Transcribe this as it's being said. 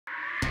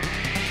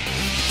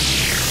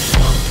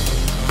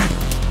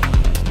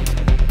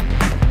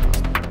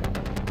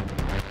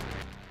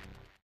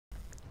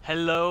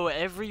Hello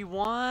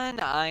everyone,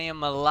 I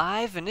am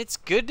alive and it's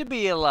good to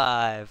be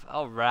alive.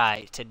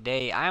 Alright,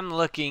 today I'm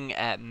looking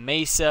at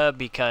Mesa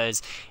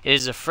because it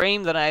is a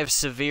frame that I have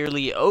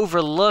severely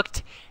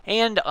overlooked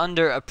and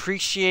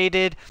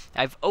underappreciated.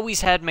 I've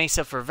always had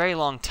Mesa for a very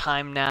long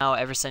time now,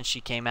 ever since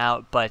she came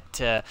out, but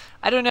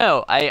I don't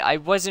know, I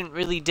wasn't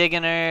really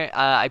digging her.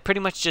 I pretty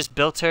much just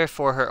built her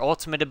for her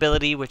ultimate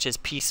ability, which is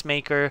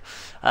Peacemaker.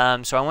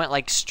 So I went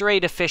like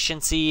straight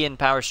efficiency and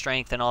power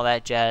strength and all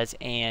that jazz,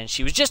 and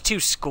she was just too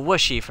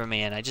squishy for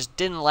me and I just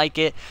didn't like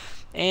it.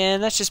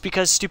 And that's just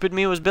because stupid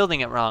me was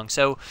building it wrong.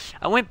 So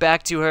I went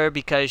back to her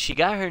because she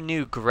got her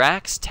new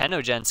Grax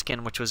Tenogen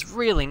skin, which was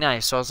really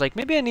nice. So I was like,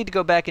 maybe I need to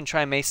go back and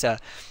try Mesa.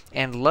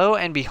 And lo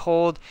and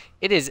behold,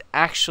 it is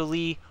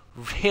actually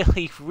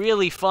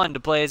really fun to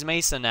play as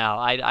Mesa now.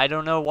 I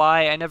don't know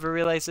why I never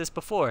realized this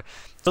before.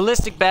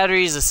 Ballistic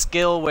Battery is a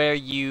skill where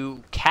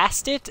you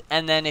cast it,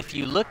 and then if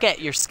you look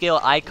at your skill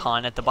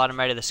icon at the bottom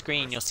right of the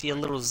screen, you'll see a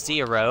little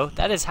 0.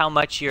 That is how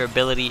much your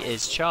ability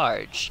is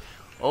charged.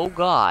 Oh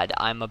god,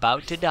 I'm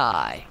about to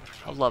die.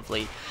 How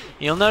lovely.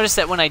 You'll notice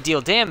that when I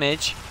deal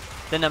damage,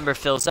 the number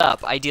fills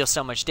up. I deal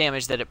so much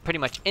damage that it pretty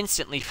much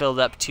instantly filled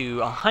up to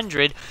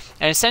 100.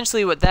 And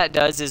essentially what that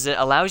does is it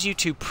allows you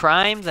to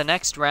prime the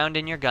next round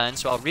in your gun.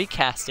 So I'll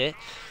recast it.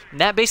 And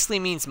that basically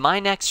means my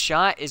next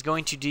shot is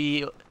going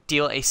to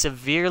deal a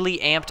severely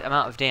amped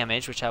amount of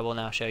damage, which I will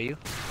now show you.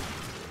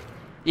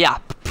 Yeah,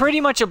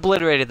 pretty much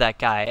obliterated that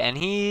guy. And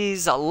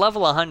he's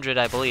level 100,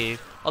 I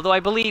believe. Although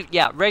I believe,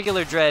 yeah,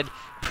 regular Dread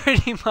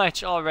pretty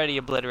much already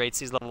obliterates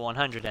these level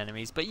 100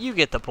 enemies, but you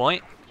get the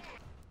point.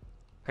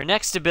 Her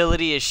next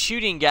ability is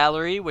Shooting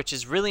Gallery, which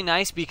is really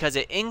nice because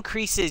it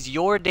increases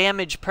your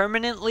damage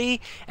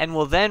permanently and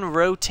will then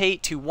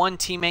rotate to one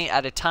teammate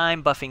at a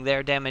time, buffing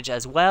their damage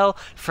as well.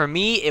 For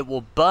me, it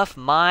will buff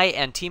my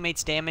and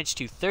teammates' damage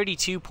to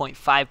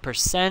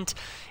 32.5%.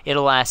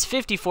 It'll last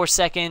 54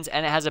 seconds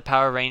and it has a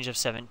power range of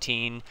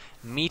 17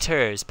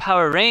 meters.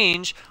 Power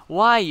range?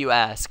 Why, you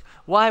ask?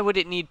 Why would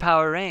it need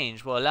power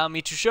range? Well, allow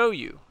me to show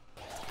you.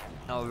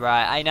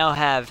 Alright, I now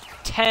have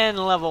 10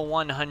 level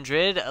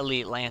 100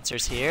 Elite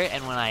Lancers here,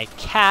 and when I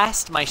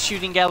cast my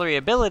Shooting Gallery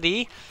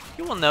ability,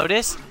 you will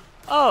notice,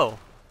 oh,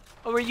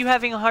 are you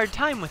having a hard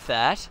time with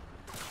that?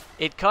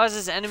 It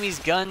causes enemies'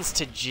 guns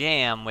to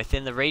jam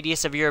within the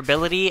radius of your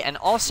ability and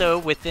also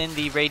within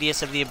the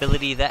radius of the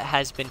ability that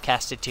has been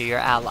casted to your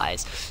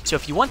allies. So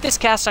if you want this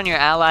cast on your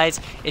allies,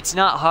 it's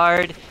not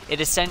hard.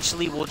 It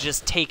essentially will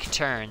just take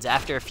turns.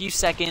 After a few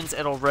seconds,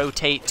 it'll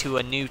rotate to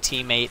a new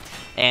teammate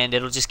and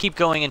it'll just keep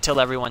going until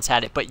everyone's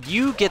had it. But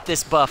you get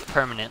this buff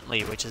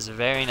permanently, which is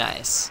very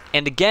nice.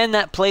 And again,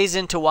 that plays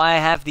into why I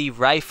have the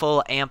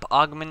rifle amp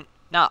augment.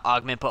 Not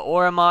augment, but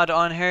aura mod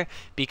on her,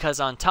 because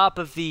on top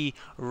of the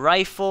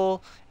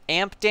rifle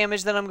amp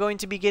damage that I'm going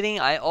to be getting,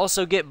 I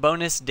also get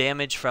bonus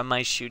damage from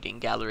my Shooting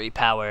Gallery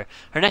power.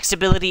 Her next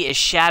ability is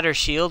Shatter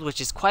Shield,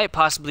 which is quite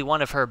possibly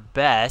one of her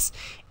best.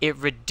 It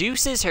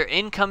reduces her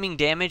incoming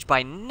damage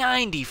by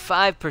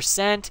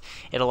 95%.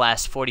 It'll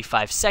last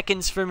 45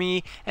 seconds for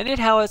me, and it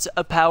has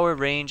a power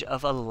range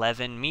of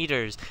 11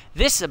 meters.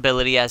 This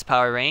ability has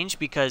power range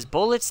because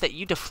bullets that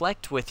you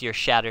deflect with your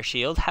Shatter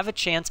Shield have a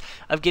chance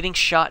of getting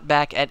shot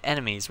back at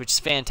enemies, which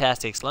is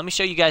fantastic. So let me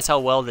show you guys how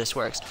well this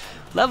works.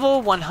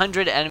 Level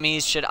 100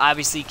 enemies should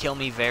obviously kill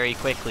me very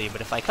quickly,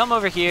 but if I come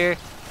over here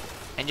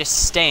and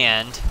just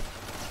stand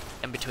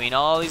in between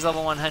all these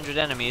level 100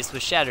 enemies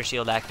with Shatter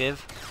Shield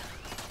active,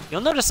 you'll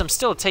notice I'm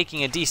still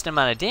taking a decent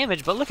amount of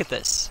damage, but look at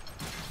this.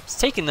 It's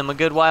taking them a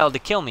good while to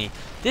kill me.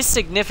 This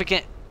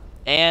significant...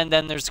 And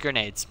then there's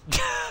grenades.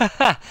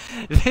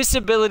 This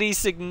ability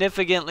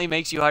significantly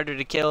makes you harder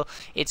to kill.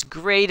 It's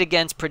great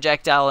against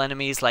projectile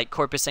enemies like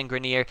Corpus and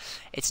Grenier.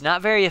 It's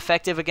not very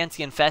effective against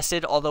the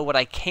infested, although what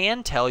I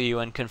can tell you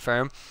and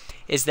confirm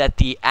is that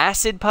the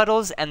acid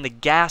puddles and the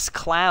gas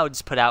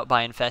clouds put out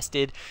by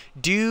infested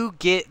do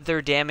get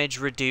their damage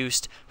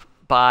reduced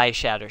by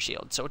Shatter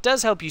Shield. So it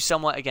does help you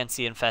somewhat against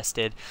the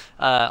infested.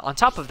 On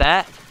top of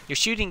that, your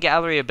Shooting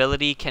Gallery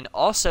ability can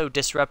also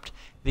disrupt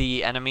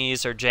the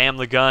enemies or jam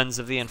the guns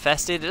of the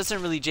infested. It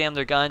doesn't really jam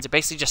their guns. It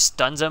basically just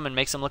stuns them and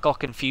makes them look all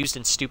confused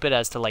and stupid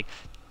as to like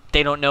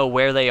they don't know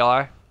where they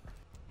are.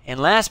 And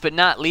last but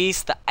not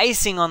least, the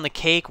icing on the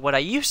cake, what I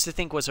used to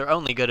think was her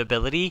only good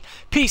ability,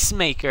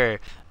 Peacemaker.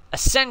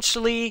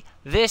 Essentially,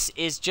 this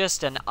is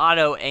just an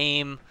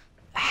auto-aim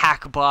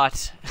hack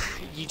bot.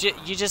 You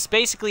just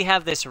basically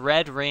have this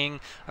red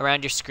ring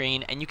around your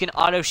screen and you can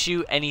auto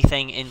shoot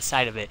anything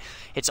inside of it.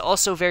 It's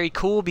also very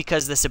cool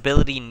because this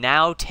ability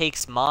now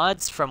takes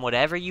mods from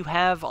whatever you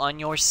have on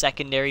your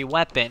secondary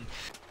weapon.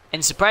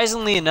 And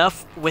surprisingly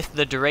enough, with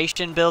the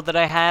duration build that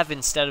I have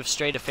instead of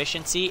straight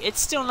efficiency, it's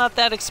still not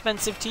that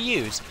expensive to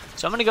use.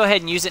 So I'm going to go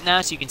ahead and use it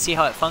now so you can see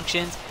how it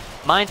functions.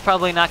 Mine's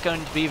probably not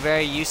going to be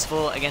very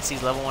useful against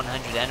these level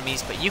 100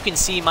 enemies, but you can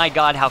see, my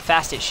god, how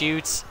fast it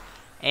shoots.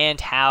 and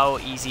how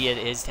easy it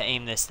is to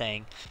aim this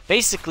thing.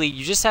 Basically,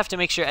 you just have to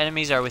make sure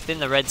enemies are within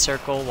the red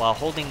circle while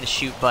holding the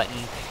shoot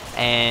button,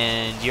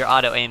 and your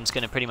auto aim is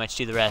going to pretty much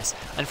do the rest.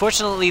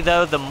 Unfortunately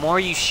though, the more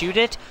you shoot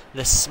it,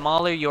 the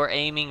smaller your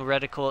aiming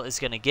reticle is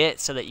going to get,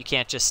 so that you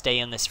can't just stay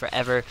in this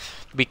forever,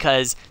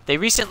 because they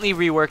recently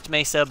reworked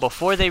Mesa.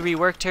 Before they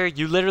reworked her,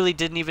 you literally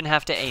didn't even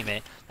have to aim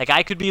it. Like,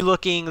 I could be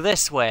looking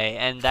this way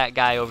and that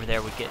guy over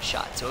there would get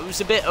shot. So it was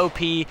a bit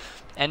OP,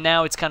 and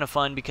now it's kind of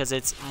fun because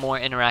it's more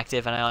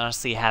interactive, and I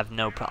honestly have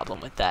no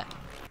problem with that.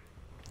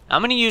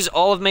 I'm going to use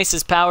all of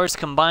Mesa's powers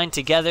combined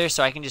together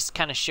so I can just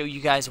kind of show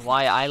you guys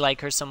why I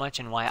like her so much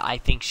and why I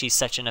think she's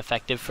such an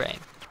effective frame.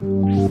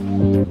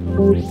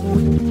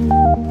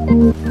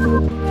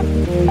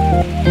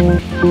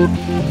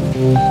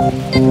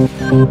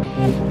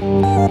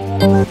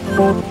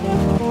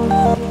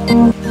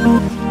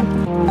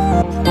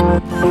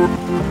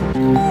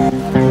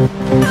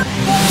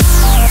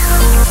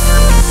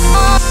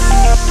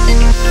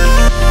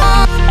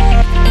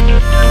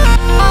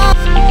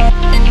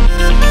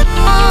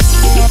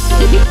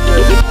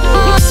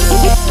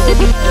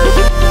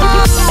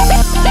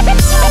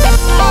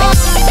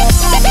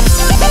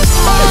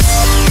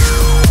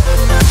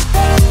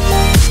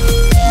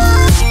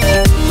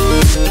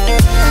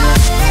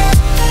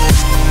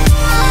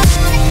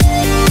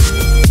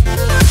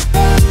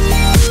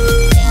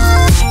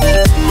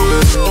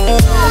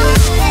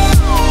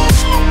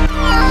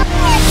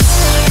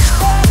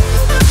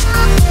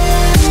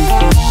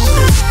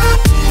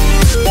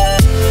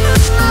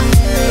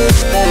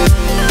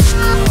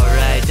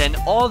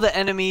 All the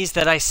enemies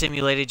that I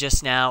simulated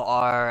just now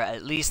are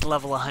at least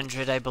level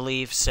 100, I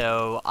believe,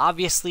 so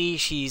obviously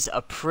she's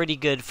a pretty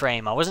good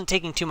frame. I wasn't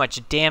taking too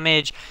much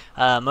damage.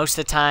 Most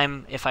of the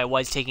time, if I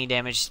was taking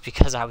damage, it's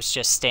because I was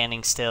just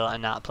standing still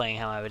and not playing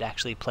how I would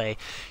actually play.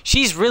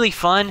 She's really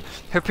fun.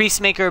 Her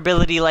Peacemaker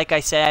ability, like I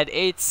said,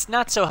 it's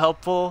not so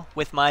helpful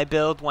with my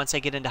build once I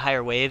get into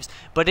higher waves,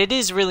 but it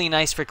is really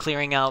nice for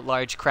clearing out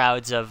large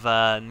crowds of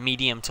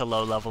medium to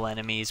low level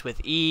enemies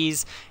with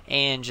ease,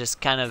 and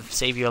just kind of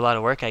save you a lot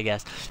of work, I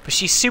guess. But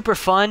she's super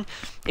fun.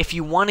 If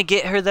you want to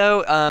get her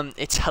though,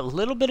 it's a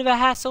little bit of a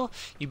hassle.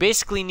 You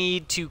basically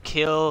need to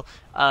kill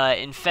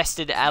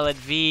infested Alad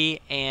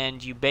V,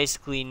 and you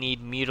basically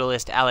need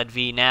Mutalist Alad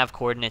V nav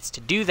coordinates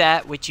to do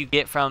that, which you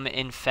get from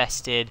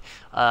infested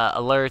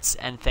alerts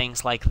and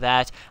things like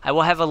that. I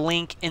will have a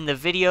link in the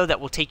video that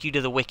will take you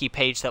to the wiki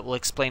page that will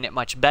explain it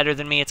much better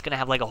than me. It's going to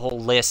have like a whole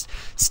list,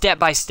 step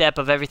by step,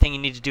 of everything you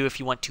need to do if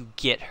you want to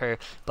get her,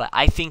 but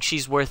I think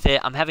she's worth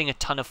it. I'm having a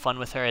ton of fun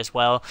with her as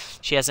well.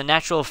 She has a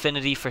natural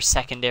affinity for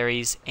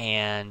secondaries,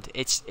 and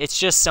it's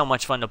just so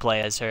much fun to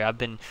play as her. I've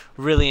been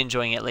really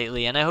enjoying it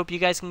lately, and I hope you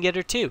guys can get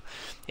her too.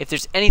 If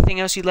there's anything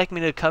else you'd like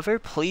me to cover,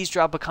 please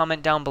drop a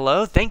comment down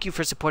below. Thank you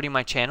for supporting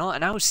my channel,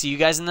 and I will see you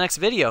guys in the next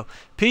video.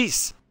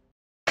 Peace!